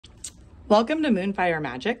Welcome to Moonfire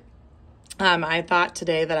Magic. I thought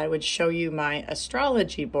today that I would show you my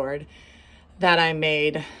astrology board that I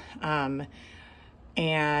made. And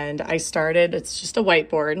I started, it's just a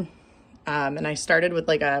whiteboard. And I started with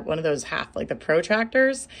like one of those the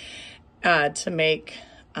protractors to make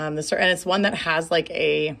this, and it's one that has like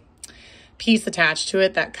a piece attached to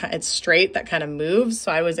it that it's straight, that kind of moves.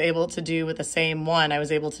 So I was able to do with the same one, I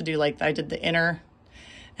was able to do like, I did the inner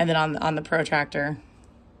and then on the protractor.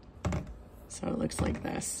 So it looks like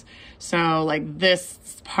this. So like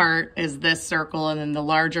this part is this circle, and then the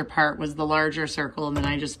larger part was the larger circle, and then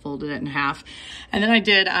I just folded it in half. And then I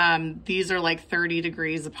did, these are like 30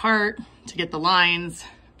 degrees apart to get the lines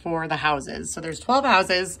for the houses. So there's 12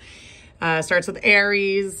 houses, starts with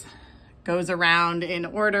Aries, goes around in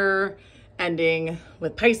order, ending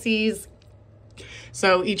with Pisces.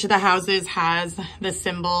 So each of the houses has the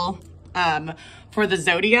symbol for the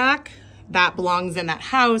zodiac that belongs in that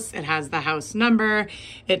house. It has the house number.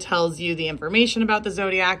 It tells you the information about the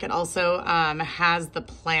zodiac. It also has the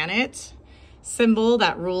planet symbol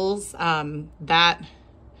that rules that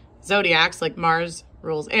zodiac. So like Mars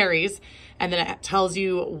rules Aries. And then it tells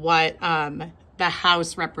you what the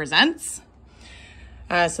house represents.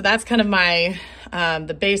 So that's kind of my,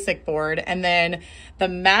 the basic board. And then the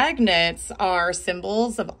magnets are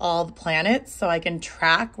symbols of all the planets, so I can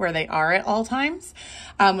track where they are at all times.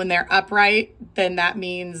 When they're upright, then that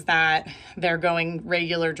means that they're going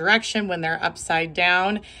regular direction. When they're upside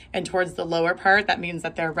down and towards the lower part, that means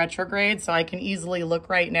that they're retrograde. So I can easily look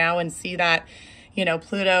right now and see that, you know,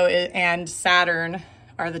 Pluto and Saturn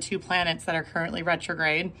are the two planets that are currently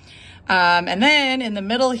retrograde. And then in the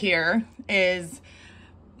middle here is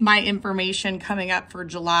my information coming up for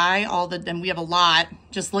July, and we have a lot.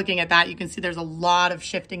 Just looking at that, you can see there's a lot of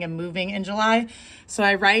shifting and moving in July. So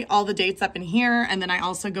I write all the dates up in here, and then I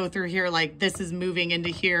also go through here, like this is moving into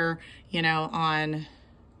here, you know, on,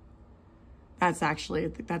 that's actually, I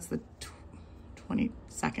think that's the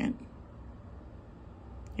 22nd.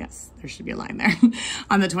 Yes, there should be a line there.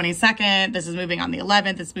 On the 22nd, this is moving on the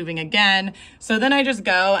 11th, it's moving again. So then I just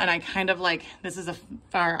go and I kind of like, this is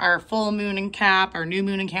our full moon in Cap, our new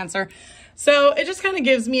moon in Cancer. So it just kind of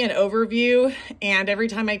gives me an overview, and every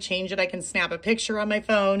time I change it, I can snap a picture on my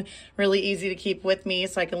phone. Really easy to keep with me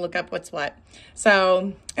so I can look up what's what.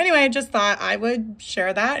 So anyway, I just thought I would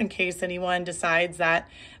share that in case anyone decides that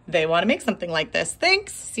they want to make something like this.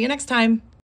 Thanks, see you next time.